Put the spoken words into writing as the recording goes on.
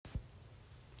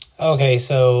Okay,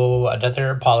 so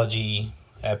another apology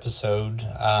episode.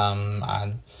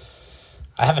 I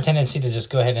have a tendency to just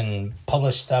go ahead and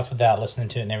publish stuff without listening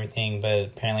to it and everything, but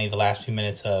apparently the last few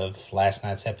minutes of last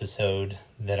night's episode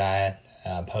that I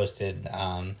posted,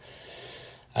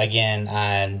 again,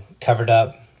 I covered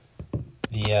up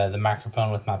the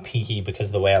microphone with my pinky because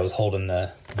of the way I was holding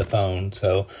the phone.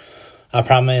 So I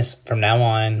promise from now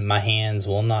on, my hands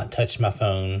will not touch my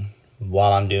phone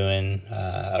while I'm doing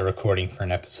a recording for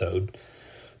an episode.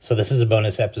 So this is a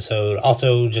bonus episode.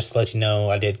 Also, just to let you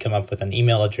know, I did come up with an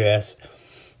email address.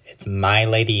 It's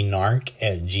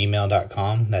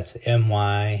myladynarc@gmail.com. That's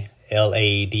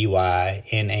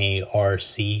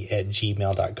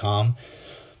myladynarc@gmail.com.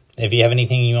 If you have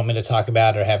anything you want me to talk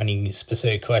about or have any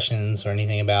specific questions or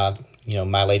anything about,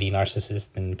 My Lady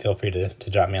Narcissist, then feel free to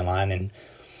drop me a line and,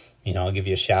 I'll give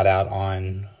you a shout out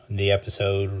on the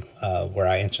episode where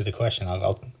I answer the question.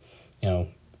 I'll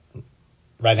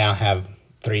right now I have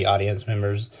 3 audience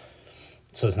members,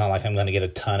 so it's not like I'm going to get a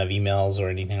ton of emails or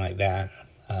anything like that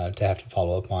to have to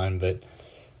follow up on. But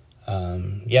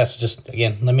yes, just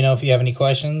again, let me know if you have any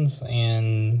questions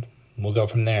and we'll go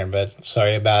from there. But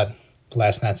sorry about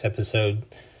last night's episode.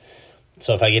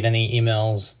 So if I get any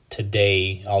emails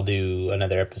today, I'll do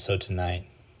another episode tonight.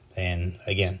 And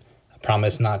again, I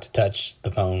promise not to touch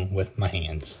the phone with my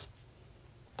hands.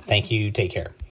 Thank you. Take care.